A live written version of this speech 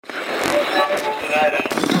I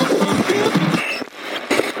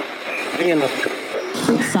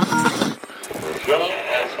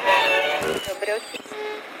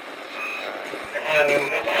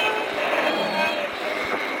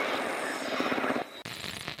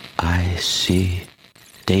see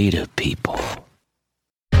data people.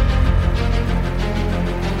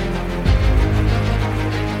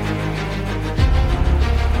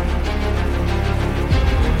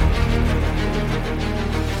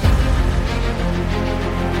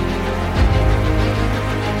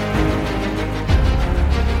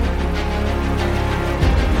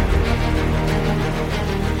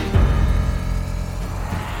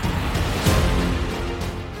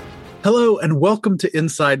 Hello, and welcome to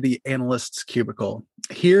Inside the Analyst's Cubicle.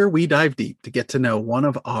 Here we dive deep to get to know one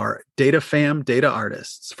of our DataFam data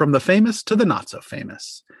artists, from the famous to the not so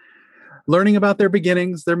famous, learning about their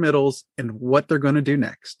beginnings, their middles, and what they're going to do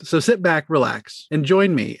next. So sit back, relax, and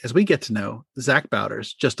join me as we get to know Zach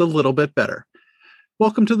Bowders just a little bit better.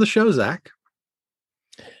 Welcome to the show, Zach.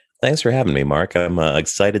 Thanks for having me, Mark. I'm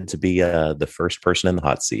excited to be the first person in the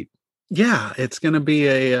hot seat. Yeah, it's going to be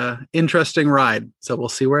a interesting ride, so we'll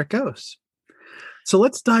see where it goes. So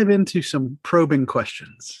let's dive into some probing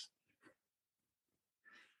questions.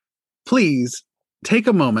 Please take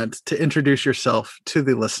a moment to introduce yourself to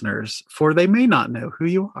the listeners, for they may not know who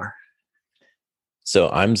you are. So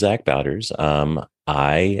I'm Zach Bowders.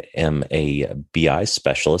 I am a BI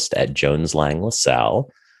specialist at Jones Lang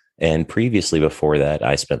LaSalle. And previously before that,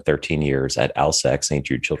 I spent 13 years at ALSEC, St.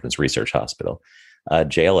 Jude Children's Research Hospital.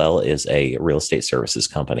 JLL is a real estate services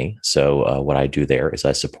company. So what I do there is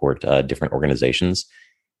I support different organizations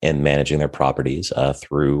in managing their properties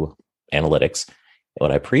through analytics.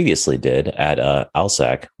 What I previously did at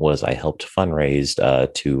ALSEC was I helped fundraise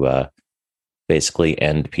to basically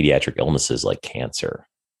end pediatric illnesses like cancer.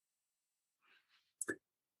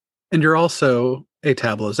 And you're also a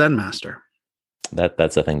Tableau Zen master.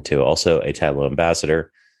 That's a thing too. Also a Tableau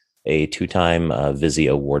ambassador, a 2-time Vizzy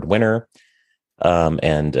Award winner,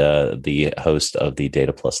 and the host of the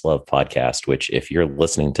Data Plus Love podcast, which if you're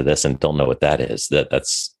listening to this and don't know what that is,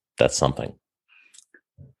 that's something.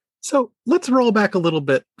 So let's roll back a little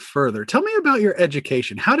bit further. Tell me about your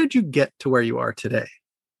education. How did you get to where you are today?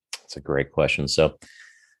 That's a great question. So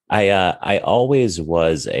I always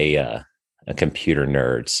was a computer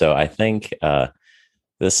nerd. So I think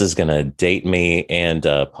this is going to date me and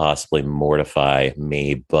possibly mortify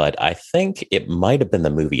me, but I think it might have been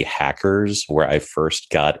the movie Hackers where I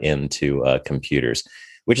first got into computers,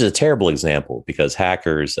 which is a terrible example because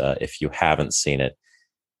Hackers, if you haven't seen it,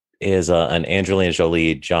 is an Angelina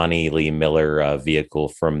Jolie, Johnny Lee Miller vehicle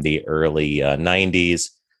from the early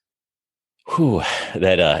 90s. Whew,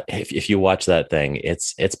 that if you watch that thing,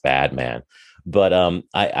 it's bad, man. But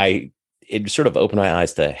it sort of opened my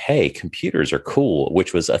eyes to, hey, computers are cool,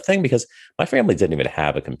 which was a thing because my family didn't even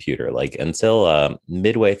have a computer. Like until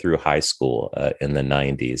midway through high school in the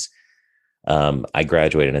 90s, I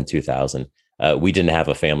graduated in 2000. We didn't have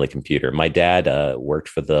a family computer. My dad worked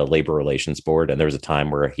for the Labor Relations Board, and there was a time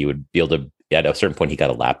where he would be able to, at a certain point, he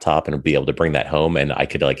got a laptop and would be able to bring that home, and I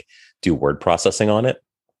could like do word processing on it.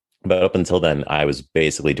 But up until then, I was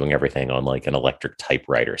basically doing everything on like an electric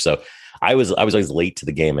typewriter. So I was always late to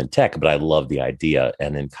the game in tech, but I loved the idea.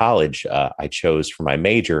 And in college, I chose for my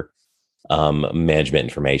major management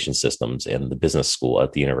information systems in the business school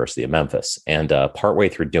at the University of Memphis. And partway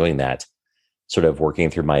through doing that, sort of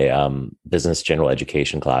working through my business general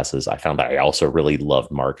education classes, I found that I also really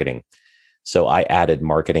loved marketing. So I added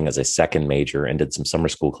marketing as a second major and did some summer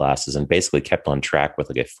school classes and basically kept on track with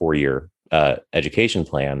like a 4-year education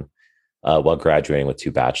plan while graduating with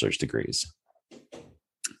 2 bachelor's degrees.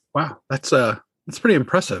 Wow, that's pretty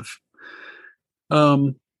impressive.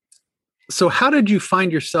 So how did you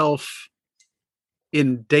find yourself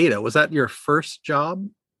in data? Was that your first job,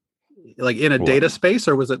 like in a data space,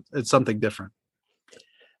 or was it something different?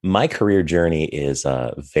 My career journey is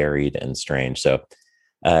varied and strange. So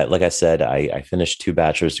like I said, I finished 2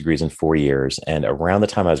 bachelor's degrees in 4 years. And around the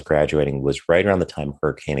time I was graduating was right around the time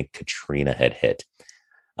Hurricane Katrina had hit.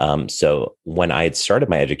 So when I had started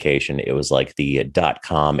my education, it was like the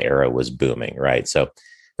 .com era was booming, right? So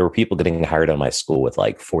there were people getting hired on my school with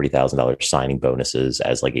like $40,000 signing bonuses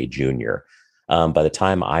as like a junior. By the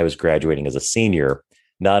time I was graduating as a senior,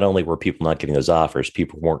 not only were people not getting those offers,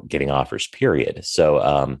 people weren't getting offers, period.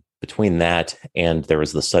 So between that and there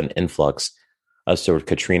was the sudden influx of sort of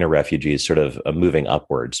Katrina refugees sort of moving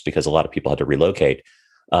upwards because a lot of people had to relocate.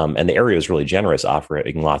 And the area was really generous,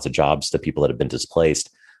 offering lots of jobs to people that have been displaced.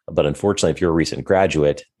 But unfortunately, if you're a recent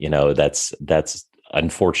graduate, you know, that's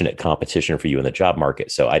unfortunate competition for you in the job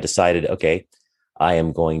market. So I decided, okay, I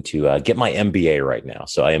am going to get my MBA right now.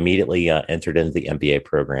 So I immediately entered into the MBA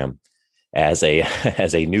program as a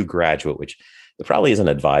as a new graduate, which it probably isn't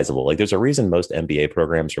advisable. Like there's a reason most MBA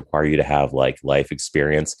programs require you to have like life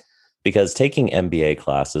experience, because taking MBA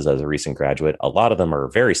classes as a recent graduate, a lot of them are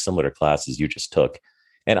very similar to classes you just took.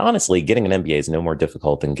 And honestly, getting an MBA is no more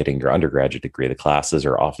difficult than getting your undergraduate degree. The classes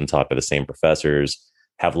are often taught by the same professors,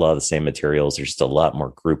 have a lot of the same materials. There's just a lot more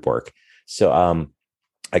group work. So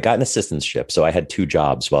I got an assistantship. So I had two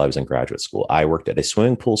jobs while I was in graduate school. I worked at a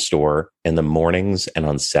swimming pool store in the mornings and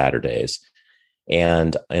on Saturdays.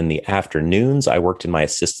 And in the afternoons, I worked in my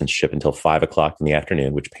assistantship until 5 o'clock in the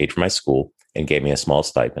afternoon, which paid for my school and gave me a small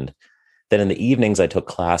stipend. Then in the evenings, I took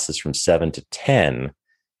classes from 7 to 10.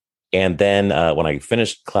 And then when I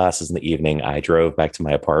finished classes in the evening, I drove back to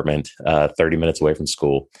my apartment 30 minutes away from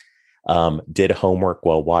school, did homework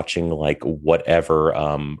while watching like whatever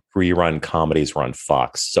rerun comedies were on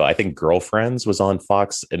Fox. So I think Girlfriends was on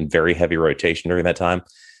Fox in very heavy rotation during that time.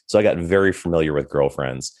 So I got very familiar with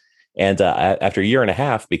Girlfriends. And after a year and a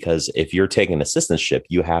half, because if you're taking an assistantship,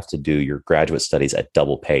 you have to do your graduate studies at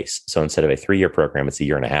double pace. So instead of a 3-year program, it's a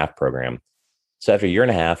 1.5-year program. So after a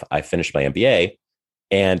 1.5 years, I finished my MBA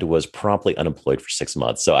and was promptly unemployed for 6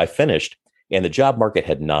 months. So I finished, and the job market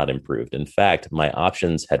had not improved. In fact, my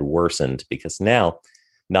options had worsened, because now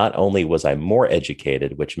not only was I more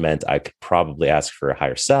educated, which meant I could probably ask for a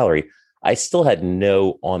higher salary, I still had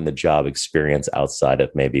no on-the-job experience outside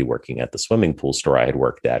of maybe working at the swimming pool store I had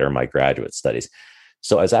worked at or my graduate studies.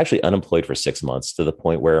 So I was actually unemployed for 6 months, to the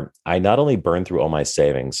point where I not only burned through all my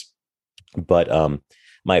savings, but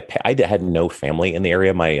I had no family in the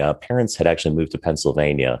area. My parents had actually moved to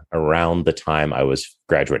Pennsylvania around the time I was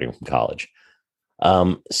graduating from college.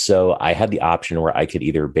 So I had the option where I could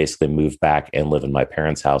either basically move back and live in my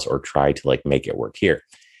parents' house or try to like make it work here.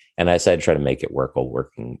 And I decided to try to make it work while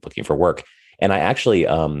looking for work. And I actually,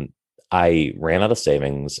 I ran out of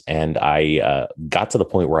savings, and I got to the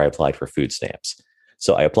point where I applied for food stamps.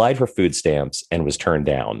 So I applied for food stamps and was turned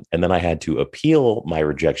down. And then I had to appeal my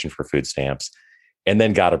rejection for food stamps, and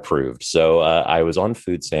then got approved. So I was on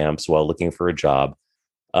food stamps while looking for a job.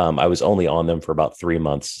 I was only on them for about 3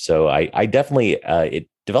 months. So I definitely, it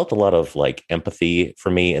developed a lot of like empathy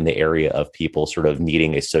for me in the area of people sort of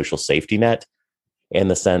needing a social safety net, in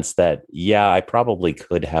the sense that, yeah, I probably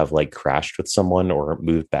could have like crashed with someone or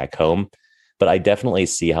moved back home, but I definitely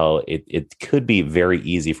see how it could be very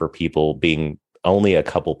easy for people being only a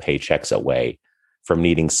couple paychecks away from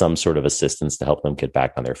needing some sort of assistance to help them get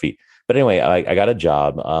back on their feet. But anyway, I got a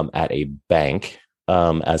job at a bank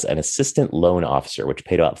as an assistant loan officer, which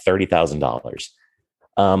paid about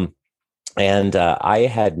 $30,000. And I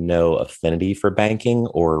had no affinity for banking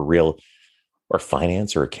or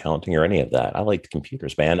finance or accounting or any of that. I liked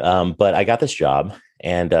computers, man. But I got this job,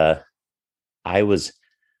 and I was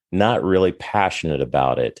not really passionate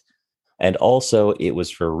about it. And also, it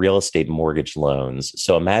was for real estate mortgage loans.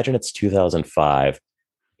 So imagine it's 2005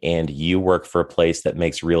 and you work for a place that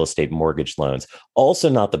makes real estate mortgage loans. Also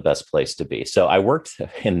not the best place to be. So I worked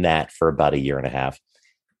in that for about 1.5 years.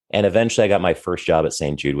 And eventually I got my first job at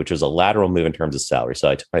St. Jude, which was a lateral move in terms of salary. So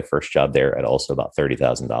I took my first job there at also about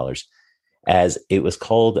 $30,000, as it was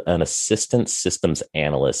called an assistant systems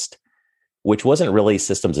analyst, which wasn't really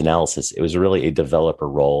systems analysis. It was really a developer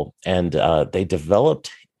role. And they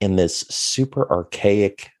developed in this super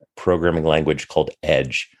archaic programming language called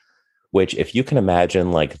Edge, which, if you can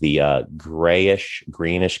imagine like the grayish,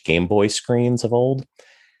 greenish Game Boy screens of old,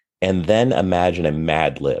 and then imagine a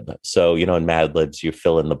Mad Lib. So, in Mad Libs, you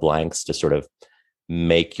fill in the blanks to sort of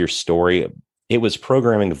make your story. It was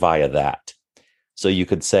programming via that. So you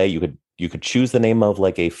could say you could choose the name of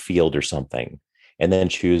like a field or something, and then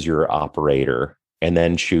choose your operator, and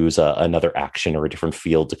then choose another action or a different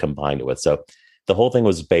field to combine it with. So the whole thing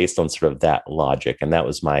was based on sort of that logic. And that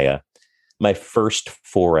was my first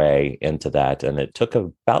foray into that. And it took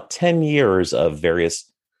about 10 years of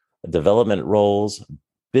various development roles,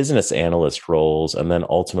 business analyst roles, and then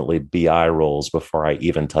ultimately BI roles before I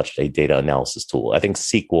even touched a data analysis tool. I think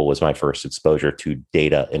SQL was my first exposure to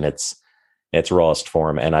data in its rawest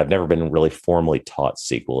form. And I've never been really formally taught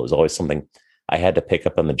SQL. It was always something I had to pick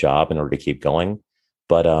up on the job in order to keep going.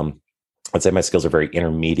 But I'd say my skills are very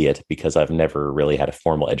intermediate because I've never really had a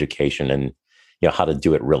formal education in how to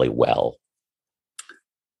do it really well.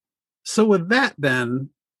 So with that,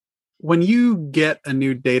 then, when you get a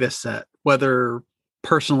new data set, whether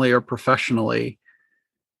personally or professionally,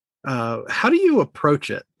 how do you approach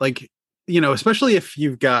it? Like, especially if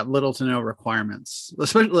you've got little to no requirements,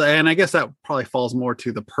 especially, and I guess that probably falls more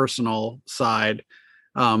to the personal side.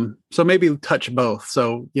 So maybe touch both.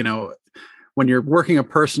 So, when you're working a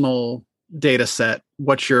personal data set,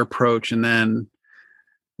 what's your approach? And then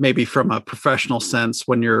maybe from a professional sense,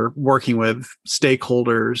 when you're working with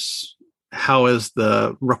stakeholders, how is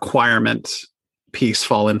the requirement piece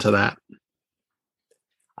fall into that?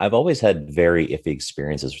 I've always had very iffy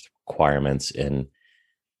experiences with requirements in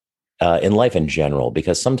life in general,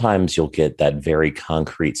 because sometimes you'll get that very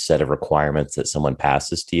concrete set of requirements that someone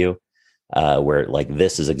passes to you, where like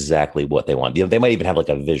this is exactly what they want. You know, they might even have like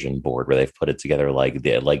a vision board where they've put it together like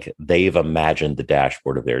they've imagined the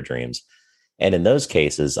dashboard of their dreams. And in those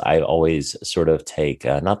cases, I always sort of take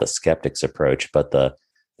not the skeptic's approach, but the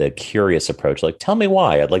curious approach. Like, tell me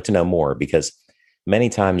why. I'd like to know more, because many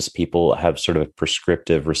times people have sort of a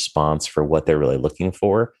prescriptive response for what they're really looking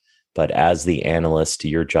for. But as the analyst,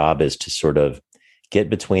 your job is to sort of get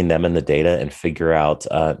between them and the data and figure out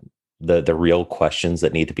the real questions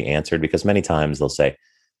that need to be answered. Because many times they'll say,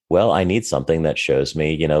 well, I need something that shows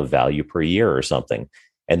me, value per year or something.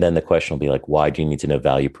 And then the question will be like, why do you need to know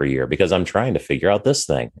value per year? Because I'm trying to figure out this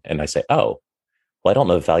thing. And I say, oh, well, I don't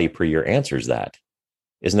know if value per year answers that.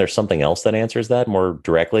 Isn't there something else that answers that more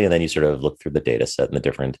directly? And then you sort of look through the data set and the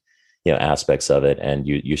different, aspects of it. And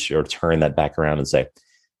you sort of turn that back around and say,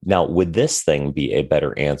 now, would this thing be a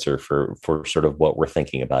better answer for sort of what we're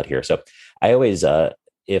thinking about here? So I always,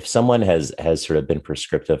 if someone has sort of been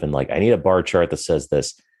prescriptive and like, I need a bar chart that says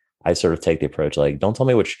this, I sort of take the approach like, don't tell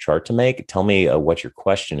me which chart to make. Tell me what your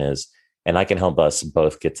question is, and I can help us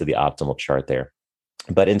both get to the optimal chart there.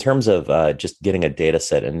 But in terms of just getting a data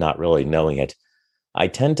set and not really knowing it, I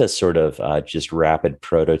tend to sort of just rapid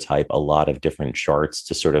prototype a lot of different charts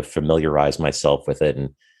to sort of familiarize myself with it.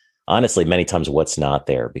 And honestly, many times what's not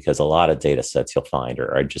there, because a lot of data sets you'll find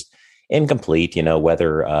are just incomplete,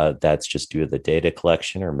 whether that's just due to the data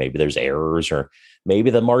collection, or maybe there's errors, or maybe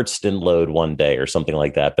the marts didn't load one day or something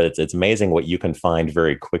like that. But it's amazing what you can find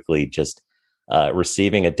very quickly just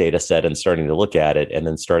receiving a data set and starting to look at it and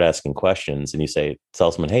then start asking questions. And you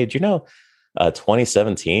tell someone, hey, do you know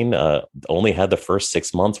 2017 only had the first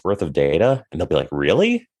 6 months worth of data? And they'll be like,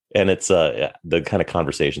 really? And it's the kind of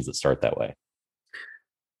conversations that start that way.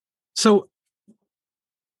 So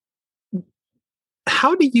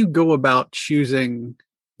how do you go about choosing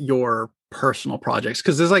your personal projects?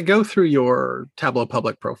 Because as I go through your Tableau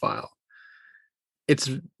Public profile, it's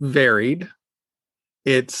varied.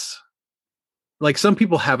 It's like some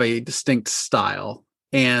people have a distinct style.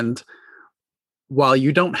 And while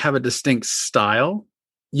you don't have a distinct style,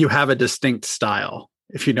 you have a distinct style,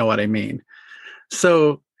 if you know what I mean.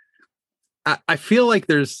 So I feel like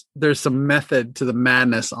there's some method to the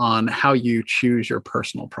madness on how you choose your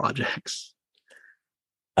personal projects.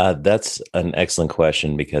 That's an excellent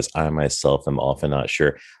question, because I myself am often not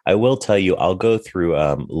sure. I will tell you, I'll go through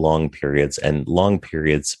long periods, and long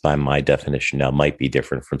periods by my definition now might be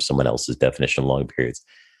different from someone else's definition of long periods.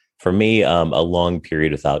 For me, a long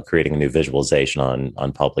period without creating a new visualization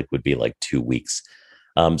on public would be like 2 weeks.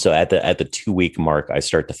 So at the 2 week mark, I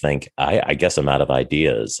start to think, I guess I'm out of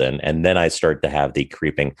ideas. And then I start to have the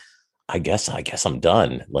creeping, I guess I'm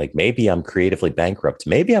done. Like maybe I'm creatively bankrupt.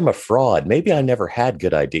 Maybe I'm a fraud. Maybe I never had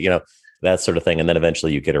good idea, that sort of thing. And then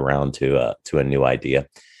eventually you get around to a new idea.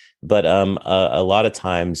 But a lot of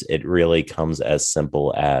times it really comes as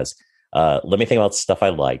simple as, let me think about stuff I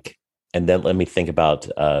like. And then let me think about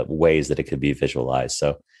ways that it could be visualized.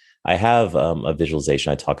 So I have a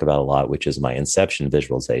visualization I talk about a lot, which is my Inception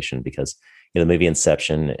visualization, because the movie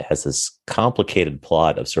Inception has this complicated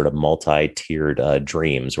plot of sort of multi-tiered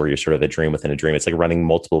dreams, where you're sort of a dream within a dream. It's like running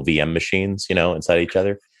multiple VM machines, inside each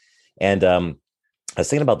other. And I was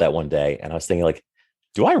thinking about that one day, and I was thinking like,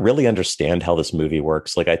 do I really understand how this movie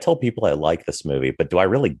works? Like I tell people I like this movie, but do I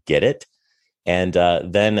really get it? And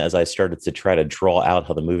then as I started to try to draw out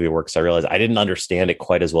how the movie works, I realized I didn't understand it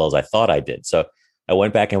quite as well as I thought I did. So I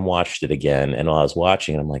went back and watched it again. And while I was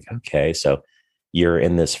watching, I'm like, okay, so you're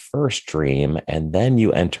in this first dream, and then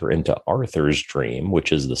you enter into Arthur's dream,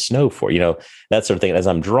 which is the snow fort, that sort of thing. As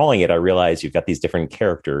I'm drawing it, I realized you've got these different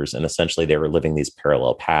characters, and essentially they were living these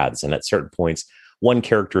parallel paths. And at certain points, one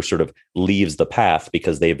character sort of leaves the path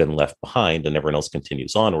because they've been left behind, and everyone else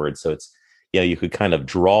continues onward. So it's, you could kind of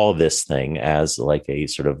draw this thing as like a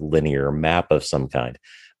sort of linear map of some kind.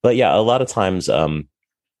 But yeah, a lot of times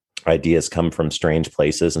ideas come from strange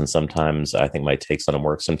places, and sometimes I think my takes on them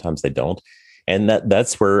work, sometimes they don't. And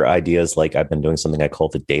that's where ideas like I've been doing something I call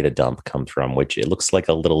the data dump come from, which it looks like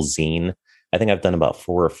a little zine. I think I've done about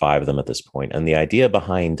 4 or 5 of them at this point. And the idea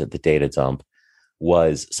behind the data dump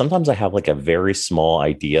was sometimes I have like a very small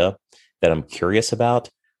idea that I'm curious about,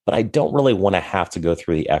 but I don't really want to have to go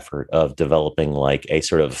through the effort of developing like a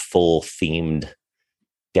sort of full themed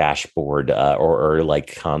dashboard or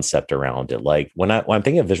like concept around it. Like when I'm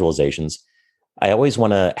thinking of visualizations, I always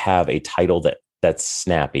want to have a title that's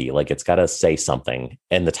snappy. Like it's got to say something,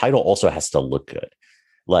 and the title also has to look good.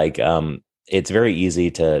 Like it's very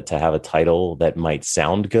easy to have a title that might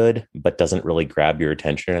sound good but doesn't really grab your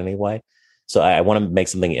attention in any way. So I want to make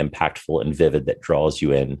something impactful and vivid that draws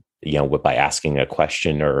you in, by asking a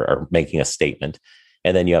question or making a statement,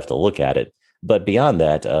 and then you have to look at it. But beyond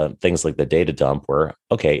that, things like the data dump, where,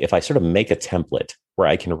 okay, if I sort of make a template where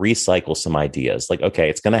I can recycle some ideas, like, okay,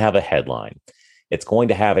 it's going to have a headline. It's going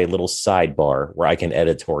to have a little sidebar where I can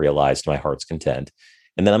editorialize to my heart's content.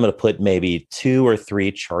 And then I'm going to put maybe 2 or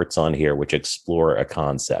 3 charts on here which explore a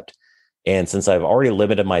concept. And since I've already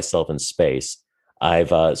limited myself in space, I've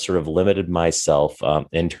sort of limited myself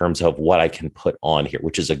in terms of what I can put on here,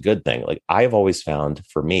 which is a good thing. Like I've always found,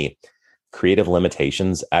 for me, creative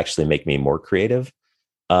limitations actually make me more creative.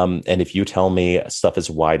 And if you tell me stuff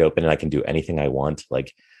is wide open and I can do anything I want,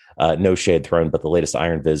 like no shade thrown, but the latest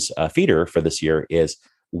Iron Viz feeder for this year is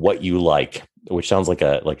what you like, which sounds like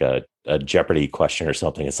a Jeopardy question or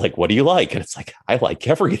something. It's like, what do you like? And it's like, I like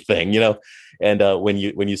everything, And when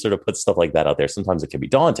you sort of put stuff like that out there, sometimes it can be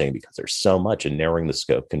daunting because there's so much, and narrowing the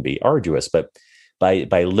scope can be arduous. But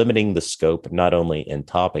by limiting the scope, not only in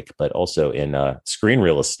topic, but also in screen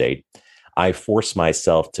real estate, I force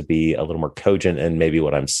myself to be a little more cogent in maybe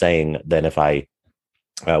what I'm saying than if I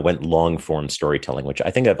went long form storytelling, which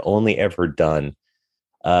I think I've only ever done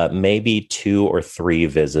maybe 2 or 3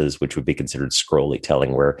 vizzes, which would be considered scrolly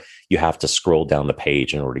telling, where you have to scroll down the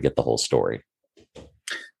page in order to get the whole story.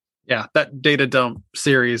 Yeah, that data dump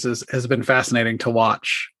series has been fascinating to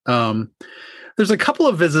watch. There's a couple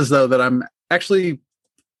of vizzes though that I'm actually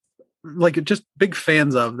like just big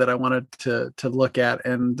fans of that I wanted to look at,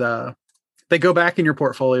 and they go back in your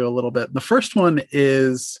portfolio a little bit. The first one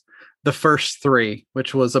is the first 3,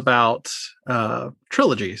 which was about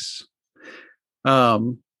trilogies.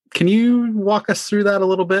 Can you walk us through that a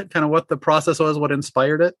little bit? Kind of what the process was, what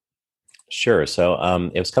inspired it? Sure. So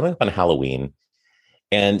it was coming up on Halloween,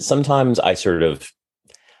 and sometimes I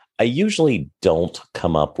usually don't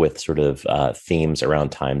come up with sort of themes around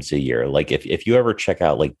times a year. Like if you ever check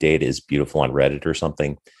out like Data is Beautiful on Reddit or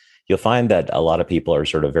something, you'll find that a lot of people are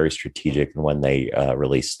sort of very strategic when they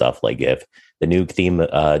release stuff. Like if the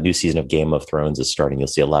new season of Game of Thrones is starting, you'll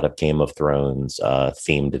see a lot of Game of Thrones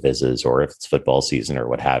themed vizzes, or if it's football season or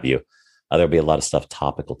what have you. There'll be a lot of stuff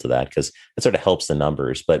topical to that because it sort of helps the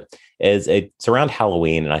numbers. But it's around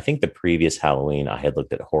Halloween, and I think the previous Halloween I had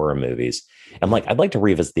looked at horror movies. I'm like, I'd like to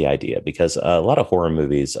revisit the idea because a lot of horror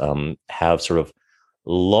movies have sort of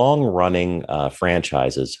long-running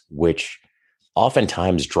franchises, which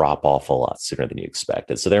oftentimes drop off a lot sooner than you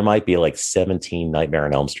expected. So there might be like 17 Nightmare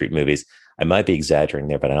on Elm Street movies. I might be exaggerating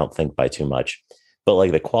there, but I don't think by too much. But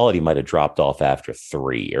like the quality might have dropped off after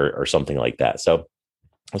 3 or something like that. So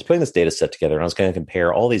I was putting this data set together, and I was going to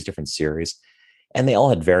compare all these different series, and they all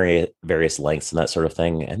had various lengths and that sort of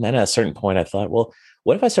thing. And then at a certain point, I thought, well,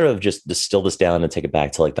 what if I sort of just distill this down and take it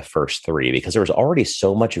back to like the first 3? Because there was already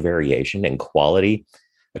so much variation in quality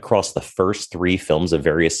across the first 3 films of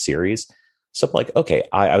various series. So I'm like, okay,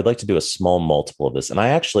 I would like to do a small multiple of this. And I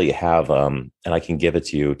actually have, and I can give it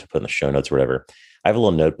to you to put in the show notes or whatever. I have a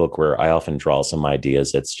little notebook where I often draw some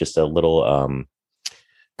ideas. It's just a little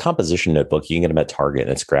composition notebook. You can get them at Target,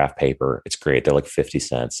 and it's graph paper. It's great. They're like 50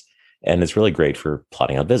 cents. And it's really great for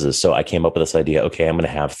plotting out business. So I came up with this idea. Okay, I'm going to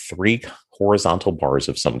have 3 horizontal bars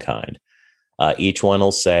of some kind. Each one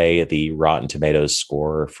will say the Rotten Tomatoes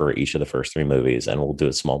score for each of the first 3 movies, and we'll do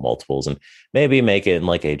it small multiples and maybe make it in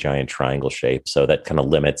like a giant triangle shape. So that kind of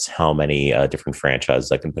limits how many different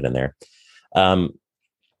franchises I can put in there.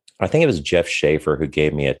 I think it was Jeff Schaefer who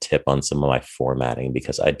gave me a tip on some of my formatting,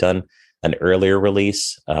 because I'd done an earlier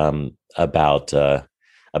release about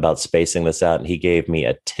spacing this out, and he gave me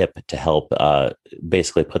a tip to help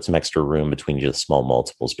basically put some extra room between the small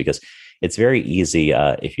multiples, because it's very easy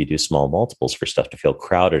if you do small multiples for stuff to feel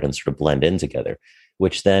crowded and sort of blend in together,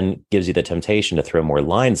 which then gives you the temptation to throw more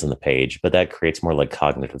lines on the page, but that creates more like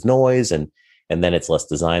cognitive noise, and then it's less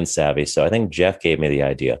design savvy. So I think Jeff gave me the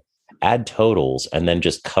idea: add totals and then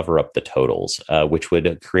just cover up the totals, which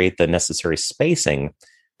would create the necessary spacing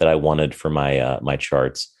that I wanted for my my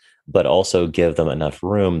charts, but also give them enough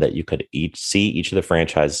room that you could see each of the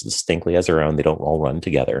franchises distinctly as their own. They don't all run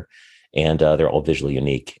together, and they're all visually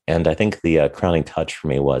unique. And I think the crowning touch for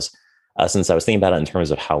me was, since I was thinking about it in terms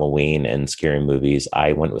of Halloween and scary movies,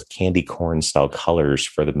 I went with candy corn style colors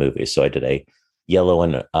for the movie. So I did a yellow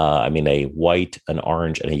and a white, an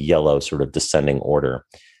orange, and a yellow sort of descending order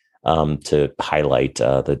to highlight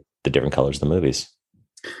the different colors of the movies.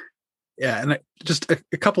 Yeah, and just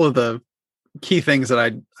a couple of the key things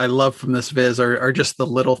that I love from this viz are just the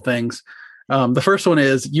little things. The first one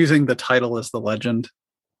is using the title as the legend,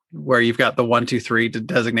 where you've got the 1, 2, 3 to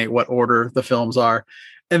designate what order the films are,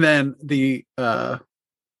 and then the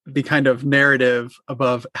kind of narrative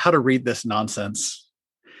above how to read this nonsense.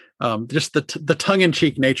 Just the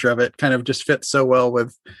tongue-in-cheek nature of it kind of just fits so well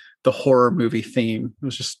with the horror movie theme. It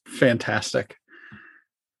was just fantastic.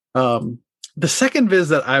 The second viz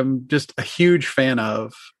that I'm just a huge fan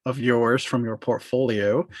of yours from your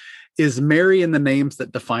portfolio is Mary and the Names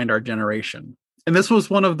That Defined Our Generation. And this was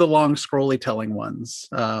one of the long scrolly telling ones.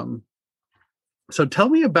 So tell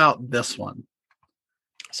me about this one.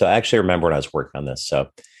 So I actually remember when I was working on this. So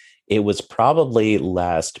it was probably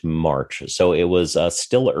last March. So it was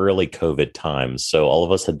still early COVID times. So all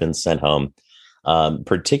of us had been sent home,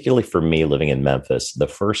 particularly for me living in Memphis, the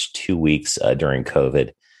first 2 weeks during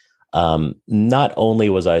COVID. Not only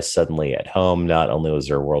was I suddenly at home, not only was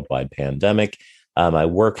there a worldwide pandemic, my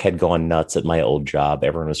work had gone nuts at my old job.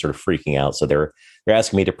 Everyone was sort of freaking out. So they're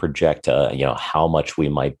asking me to project, how much we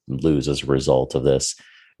might lose as a result of this,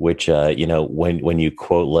 which, when you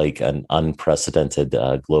quote like an unprecedented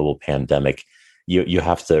global pandemic, you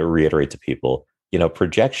have to reiterate to people,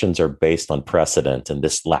 projections are based on precedent, and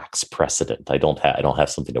this lacks precedent. I don't have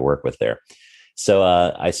something to work with there. So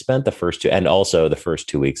I spent the first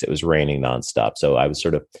 2 weeks, it was raining nonstop. So I was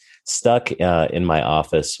sort of stuck in my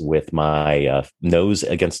office with my nose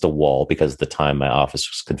against a wall, because at the time my office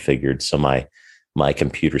was configured. So my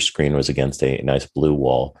computer screen was against a nice blue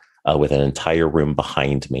wall with an entire room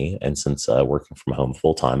behind me. And since working from home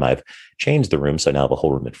full time, I've changed the room. So now I have a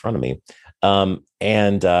whole room in front of me.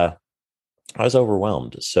 And I was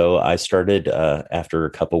overwhelmed. So I started after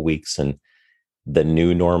a couple weeks, and the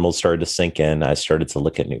new normal started to sink in. I started to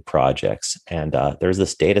look at new projects, and there's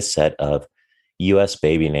this data set of U.S.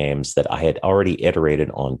 baby names that I had already iterated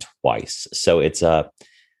on twice. So it's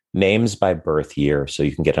names by birth year, so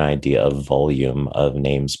you can get an idea of volume of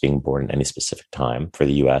names being born at any specific time for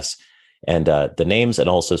the U.S., and the names and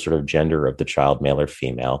also sort of gender of the child, male or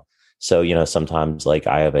female. So, sometimes like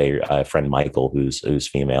I have a friend, Michael, who's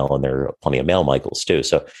female, and there are plenty of male Michaels too.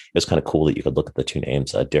 So it was kind of cool that you could look at the two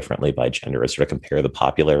names differently by gender and sort of compare the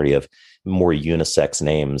popularity of more unisex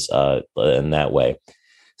names in that way.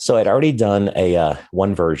 So I'd already done a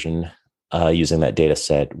one version using that data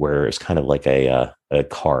set where it's kind of like a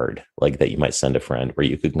card like that you might send a friend, where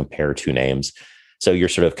you could compare two names. So you're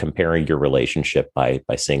sort of comparing your relationship by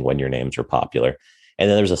seeing when your names are popular. And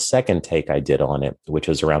then there's a second take I did on it, which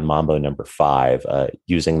was around Mambo number 5,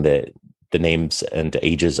 using the names and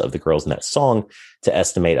ages of the girls in that song to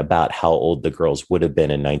estimate about how old the girls would have been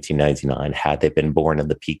in 1999 had they been born in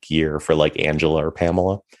the peak year for like Angela or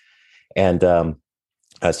Pamela. And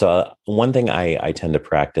so one thing I tend to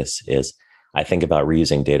practice is I think about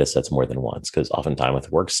reusing data sets more than once, because oftentimes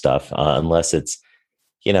with work stuff, unless it's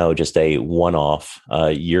just a one-off,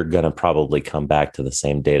 you're going to probably come back to the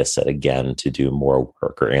same data set again to do more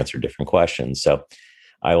work or answer different questions. So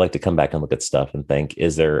I like to come back and look at stuff and think,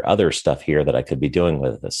 is there other stuff here that I could be doing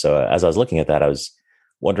with this? So as I was looking at that, I was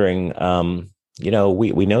wondering,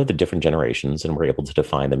 we know the different generations and we're able to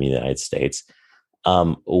define them in the United States.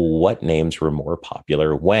 What names were more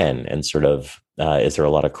popular when, and sort of, is there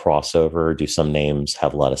a lot of crossover? Do some names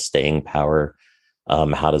have a lot of staying power?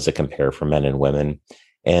 How does it compare for men and women?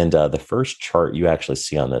 And the first chart you actually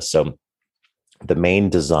see on this. So the main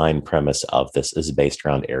design premise of this is based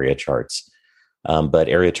around area charts, but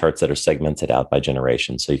area charts that are segmented out by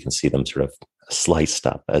generation. So you can see them sort of sliced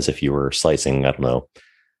up as if you were slicing, I don't know,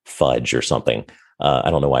 fudge or something.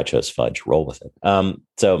 I don't know why I chose fudge. Roll with it.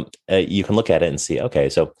 So you can look at it and see, okay,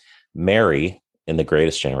 so Mary in the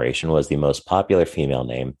Greatest Generation was the most popular female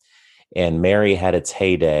name. And Mary had its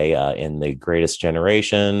heyday in the Greatest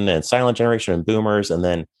Generation and Silent Generation and Boomers. And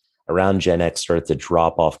then around Gen X started to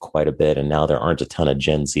drop off quite a bit. And now there aren't a ton of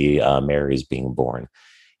Gen Z Marys being born.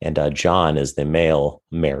 And John is the male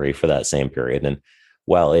Mary for that same period. And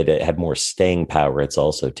while it had more staying power, it's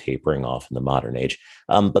also tapering off in the modern age.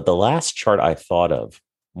 But the last chart I thought of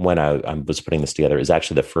when I was putting this together is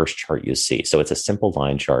actually the first chart you see. So it's a simple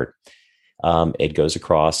line chart. It goes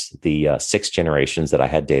across the 6 generations that I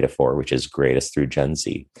had data for, which is greatest through Gen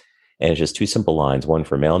Z. And it's just 2 simple lines, one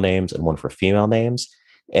for male names and one for female names.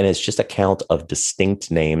 And it's just a count of distinct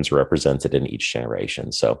names represented in each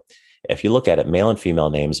generation. So if you look at it, male and female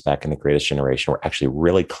names back in the Greatest Generation were actually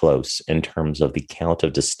really close in terms of the count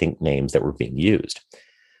of distinct names that were being used.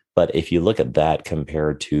 But if you look at that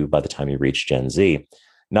compared to by the time you reach Gen Z,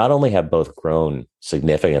 not only have both grown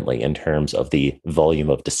significantly in terms of the volume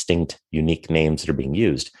of distinct, unique names that are being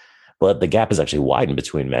used, but the gap is actually widened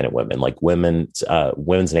between men and women. Like women's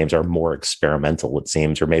names are more experimental, it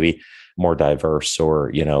seems, or maybe more diverse,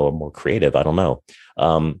 or more creative. I don't know.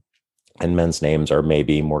 And men's names are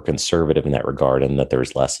maybe more conservative in that regard, and that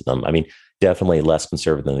there's less of them. I mean, definitely less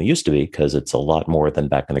conservative than they used to be, because it's a lot more than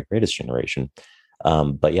back in the greatest generation.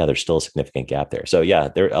 But yeah, there's still a significant gap there. So yeah,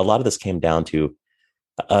 a lot of this came down to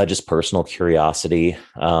just personal curiosity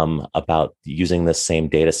about using this same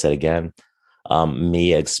data set again.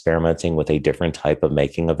 Me experimenting with a different type of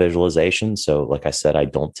making a visualization. So like I said, I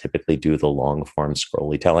don't typically do the long form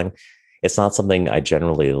scrolly telling. It's not something I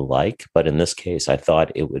generally like, but in this case, I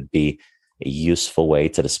thought it would be a useful way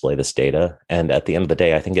to display this data. And at the end of the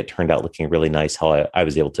day, I think it turned out looking really nice how I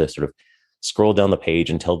was able to sort of scroll down the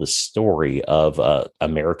page and tell the story of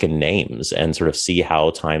American names and sort of see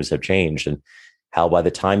how times have changed, and how by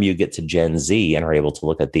the time you get to Gen Z and are able to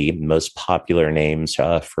look at the most popular names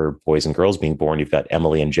for boys and girls being born, you've got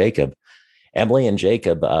Emily and Jacob. Emily and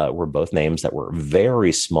Jacob were both names that were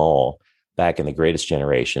very small back in the greatest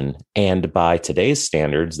generation. And by today's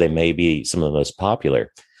standards, they may be some of the most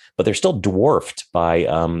popular, but they're still dwarfed by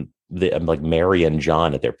like Mary and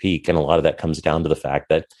John at their peak. And a lot of that comes down to the fact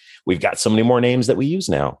that we've got so many more names that we use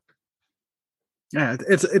now. Yeah,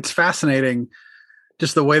 it's fascinating,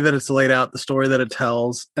 just the way that it's laid out, the story that it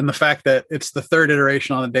tells, and the fact that it's the third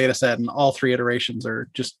iteration on the data set, and all three iterations are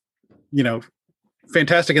just,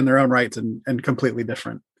 fantastic in their own rights and completely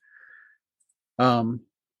different.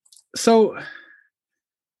 So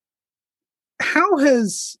how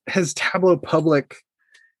has Tableau Public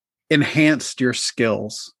enhanced your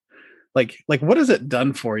skills? Like what has it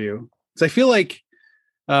done for you? Because I feel like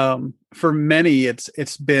for many,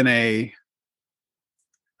 it's been a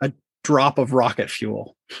drop of rocket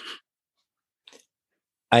fuel.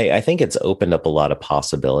 I think it's opened up a lot of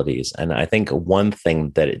possibilities. And I think one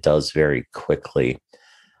thing that it does very quickly,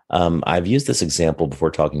 I've used this example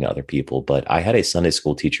before talking to other people, but I had a Sunday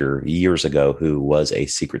school teacher years ago who was a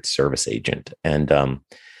Secret Service agent. And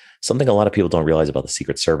something a lot of people don't realize about the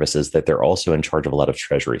Secret Service is that they're also in charge of a lot of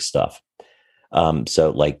Treasury stuff.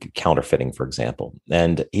 So like counterfeiting, for example.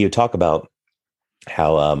 And he would talk about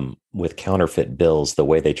how with counterfeit bills, the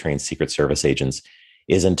way they train Secret Service agents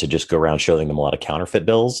isn't to just go around showing them a lot of counterfeit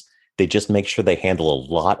bills. They just make sure they handle a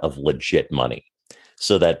lot of legit money,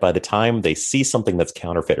 so that by the time they see something that's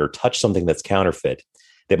counterfeit or touch something that's counterfeit,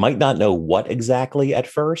 they might not know what exactly at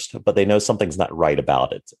first, but they know something's not right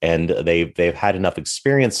about it. And they've had enough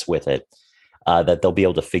experience with it that they'll be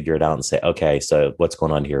able to figure it out and say, okay, so what's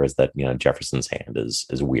going on here is that, Jefferson's hand is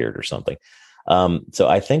weird or something. So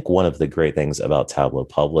I think one of the great things about Tableau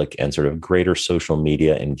Public and sort of greater social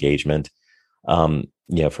media engagement,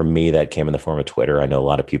 for me, that came in the form of Twitter. I know a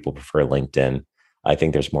lot of people prefer LinkedIn. I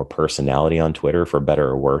think there's more personality on Twitter, for better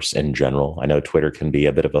or worse, in general. I know Twitter can be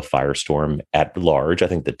a bit of a firestorm at large. I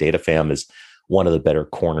think the DataFam is one of the better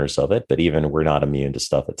corners of it, but even we're not immune to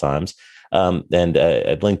stuff at times. And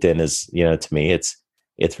LinkedIn is, to me,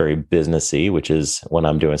 it's very businessy, which is when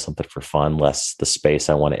I'm doing something for fun, less the space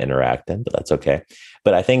I want to interact in, but that's okay.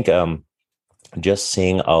 But I think just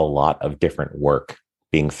seeing a lot of different work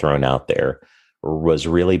being thrown out there was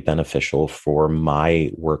really beneficial for my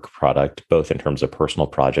work product, both in terms of personal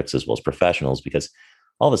projects as well as professionals, because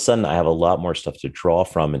all of a sudden I have a lot more stuff to draw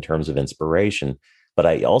from in terms of inspiration. But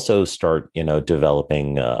I also start,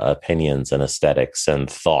 developing opinions and aesthetics and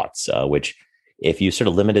thoughts, which if you sort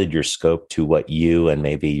of limited your scope to what you and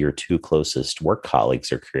maybe your two closest work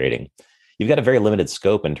colleagues are creating, you've got a very limited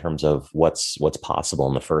scope in terms of what's possible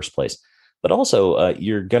in the first place. But also,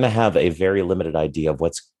 you're going to have a very limited idea of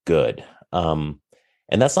what's good. And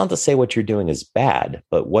that's not to say what you're doing is bad,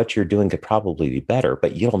 but what you're doing could probably be better,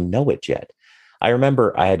 but you don't know it yet. I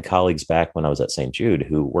remember I had colleagues back when I was at St. Jude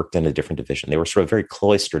who worked in a different division. They were sort of very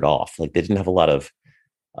cloistered off. Like they didn't have a lot of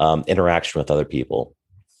interaction with other people.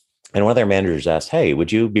 And one of their managers asked, hey,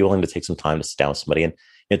 would you be willing to take some time to sit down with somebody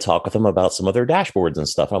and talk with them about some of their dashboards and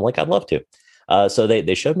stuff? And I'm like, I'd love to. So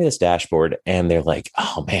they showed me this dashboard and they're like,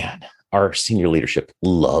 oh man, our senior leadership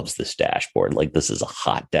loves this dashboard. Like this is a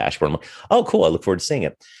hot dashboard. I'm like, oh, cool. I look forward to seeing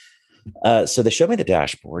it. So they showed me the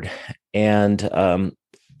dashboard, and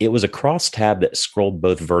it was a cross tab that scrolled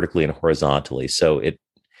both vertically and horizontally. So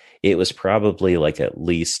it was probably like at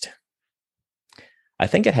least, I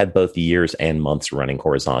think it had both years and months running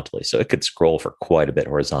horizontally. So it could scroll for quite a bit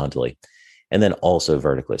horizontally and then also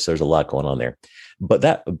vertically. So there's a lot going on there. But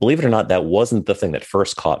that, believe it or not, that wasn't the thing that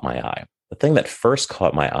first caught my eye. The thing that first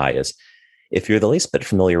caught my eye is, if you're the least bit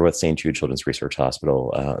familiar with St. Jude Children's Research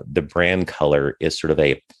Hospital, the brand color is sort of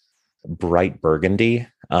a bright burgundy,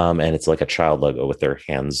 and it's like a child logo with their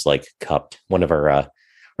hands like cupped. One of our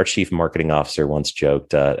our chief marketing officer once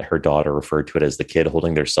joked her daughter referred to it as the kid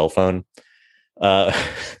holding their cell phone, uh,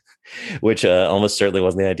 which almost certainly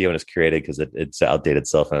wasn't the idea when it was created because it's outdated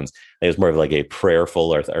cell phones. It was more of like a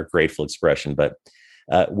prayerful or grateful expression. But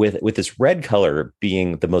with this red color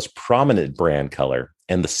being the most prominent brand color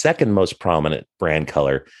and the second most prominent brand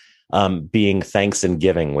color being Thanks and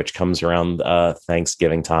Giving, which comes around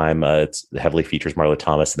Thanksgiving time. It heavily features Marlo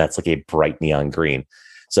Thomas, and that's like a bright neon green.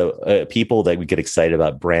 So people that would get excited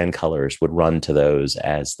about brand colors would run to those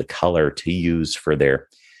as the color to use for their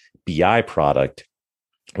BI product,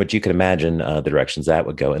 which you can imagine the directions that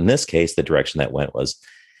would go. In this case, the direction that went was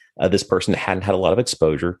this person hadn't had a lot of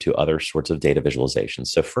exposure to other sorts of data visualizations.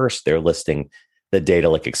 So first, they're listing the data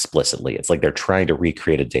like explicitly. It's like they're trying to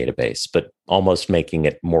recreate a database, but almost making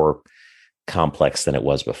it more complex than it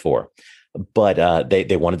was before. But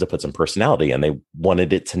they wanted to put some personality and they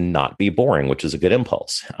wanted it to not be boring, which is a good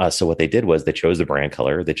impulse. So what they did was they chose the brand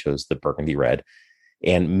color, they chose the burgundy red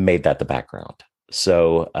and made that the background.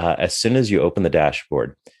 So as soon as you open the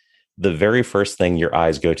dashboard, the very first thing your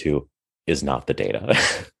eyes go to is not the data.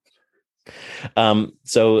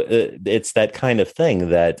 So it's that kind of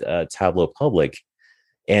thing that Tableau Public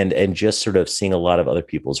and just sort of seeing a lot of other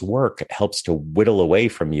people's work helps to whittle away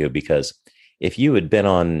from you, because if you had been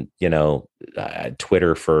on,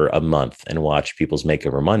 Twitter for a month and watched people's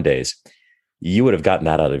Makeover Mondays, you would have gotten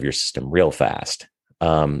that out of your system real fast,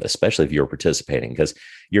 especially if you were participating, because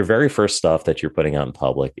your very first stuff that you're putting out in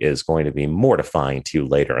public is going to be mortifying to you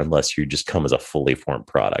later, unless you just come as a fully formed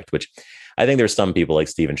product, which I think there's some people like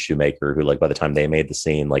Steven Shoemaker who, like, by the time they made the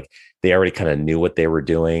scene, like they already kind of knew what they were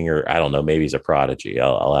doing, or I don't know, maybe he's a prodigy.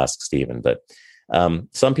 I'll ask Steven, but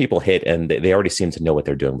some people hit and they already seem to know what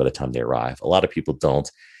they're doing by the time they arrive. A lot of people don't.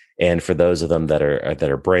 And for those of them that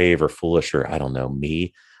are brave or foolish, or I don't know,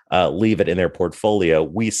 leave it in their portfolio.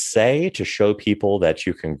 We say to show people that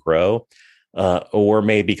you can grow, or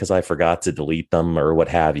maybe because I forgot to delete them or what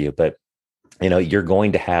have you, but you're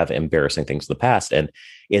going to have embarrassing things in the past. And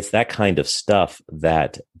it's that kind of stuff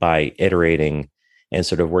that by iterating and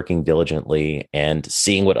sort of working diligently and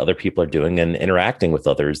seeing what other people are doing and interacting with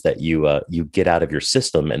others, that you get out of your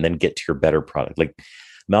system and then get to your better product. Like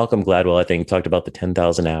Malcolm Gladwell, I think, talked about the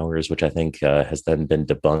 10,000 hours, which I think has then been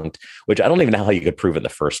debunked, which I don't even know how you could prove it in the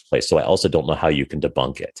first place. So I also don't know how you can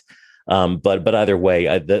debunk it. But either way,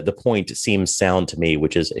 the point seems sound to me,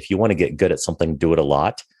 which is if you want to get good at something, do it a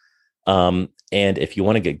lot. And if you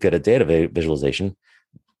want to get good at data visualization,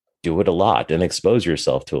 do it a lot and expose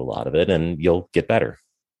yourself to a lot of it, and you'll get better.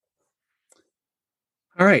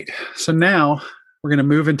 All right. So now we're going to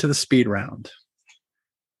move into the speed round.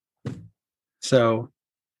 So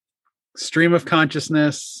stream of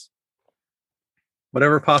consciousness,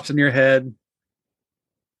 whatever pops in your head,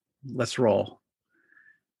 let's roll.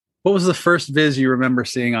 What was the first viz you remember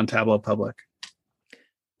seeing on Tableau Public?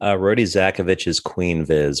 Rody Zakovich's Queen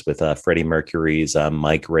Viz with Freddie Mercury's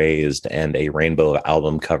Mike Raised and a rainbow of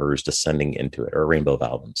album covers descending into it, or a rainbow of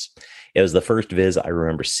albums. It was the first viz I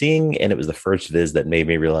remember seeing, and it was the first viz that made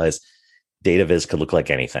me realize data viz could look like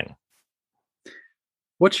anything.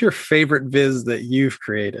 What's your favorite viz that you've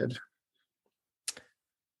created?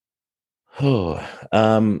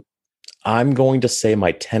 I'm going to say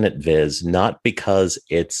my tenant viz, not because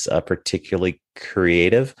it's particularly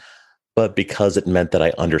creative, but because it meant that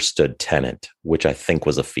I understood tenant, which I think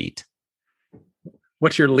was a feat.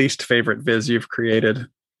 What's your least favorite viz you've created?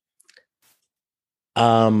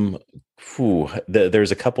 There's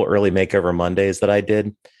a couple early Makeover Mondays that I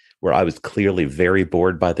did where I was clearly very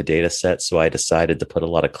bored by the data set, so I decided to put a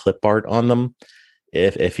lot of clip art on them.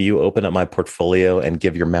 If you open up my portfolio and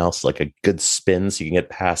give your mouse like a good spin so you can get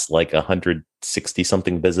past like 160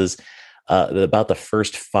 something vizzes, about the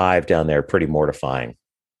first 5 down there are pretty mortifying.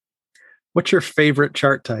 What's your favorite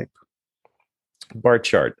chart type? Bar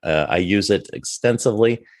chart. I use it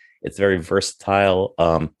extensively. It's very versatile.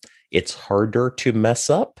 It's harder to mess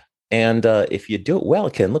up. And if you do it well,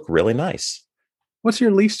 it can look really nice. What's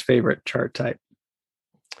your least favorite chart type?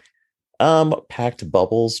 Packed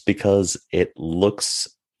bubbles, because it looks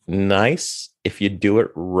nice if you do it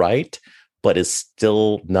right, but is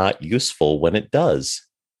still not useful when it does.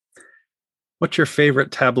 What's your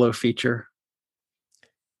favorite Tableau feature?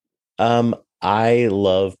 I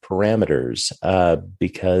love parameters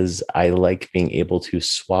because I like being able to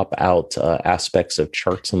swap out aspects of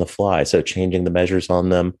charts on the fly. So changing the measures on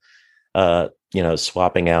them,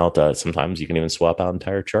 swapping out. Sometimes you can even swap out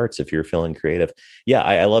entire charts if you're feeling creative. Yeah,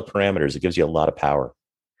 I love parameters. It gives you a lot of power.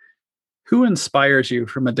 Who inspires you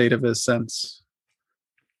from a data viz sense?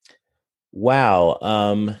 Wow.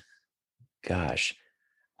 Gosh,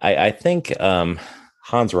 I think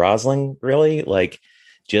Hans Rosling, really, like,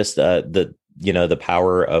 just the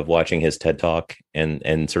power of watching his TED Talk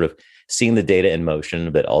and sort of seeing the data in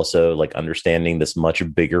motion, but also like understanding this much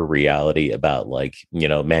bigger reality about like,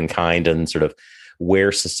 mankind and sort of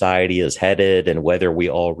where society is headed and whether we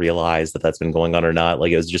all realize that that's been going on or not.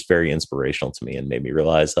 Like, it was just very inspirational to me and made me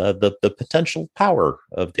realize the potential power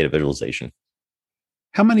of data visualization.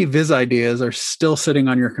 How many Viz ideas are still sitting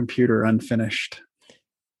on your computer unfinished?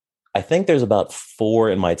 I think there's about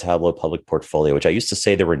 4 in my Tableau public portfolio, which I used to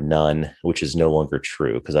say there were none, which is no longer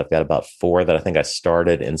true because I've got about 4 that I think I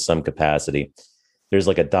started in some capacity. There's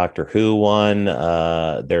like a Doctor Who one.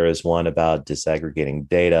 There is one about disaggregating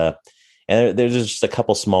data. And there's just a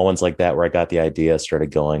couple small ones like that where I got the idea,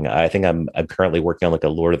 started going. I think I'm currently working on like a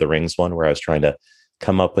Lord of the Rings one where I was trying to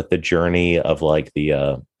come up with the journey of like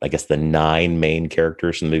the 9 main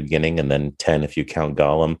characters from the beginning and then 10 if you count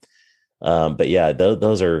Gollum. But yeah,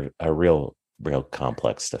 those are real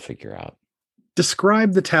complex to figure out.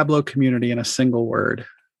 Describe the Tableau community in a single word.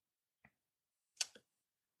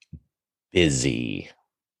 Busy.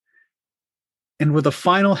 And with a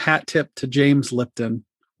final hat tip to James Lipton,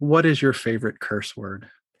 what is your favorite curse word?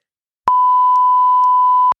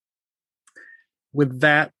 With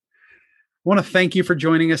that, I want to thank you for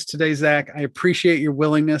joining us today, Zach. I appreciate your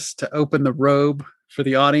willingness to open the robe for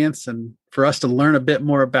the audience and for us to learn a bit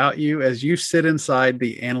more about you as you sit inside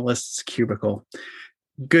the analyst's cubicle.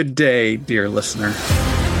 Good day, dear listener.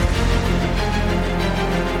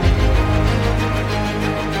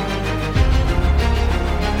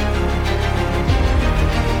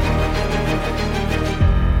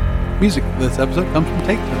 Music for this episode comes from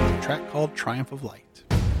Take Two, a track called Triumph of Light.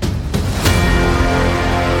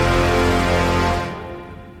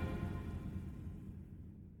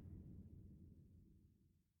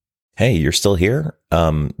 Hey, you're still here?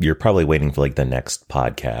 You're probably waiting for like the next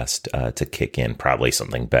podcast to kick in, probably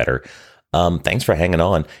something better. Thanks for hanging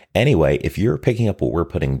on. Anyway, if you're picking up what we're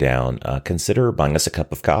putting down, consider buying us a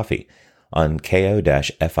cup of coffee on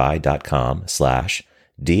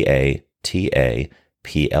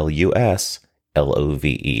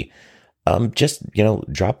ko-fi.com/DATAPLUSLOVE. Just,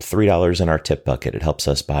 drop $3 in our tip bucket. It helps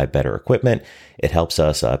us buy better equipment. It helps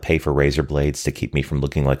us pay for razor blades to keep me from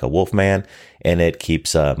looking like a wolf man. And it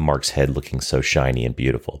keeps Mark's head looking so shiny and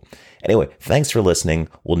beautiful. Anyway, thanks for listening.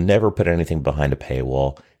 We'll never put anything behind a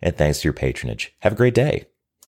paywall. And thanks for your patronage. Have a great day.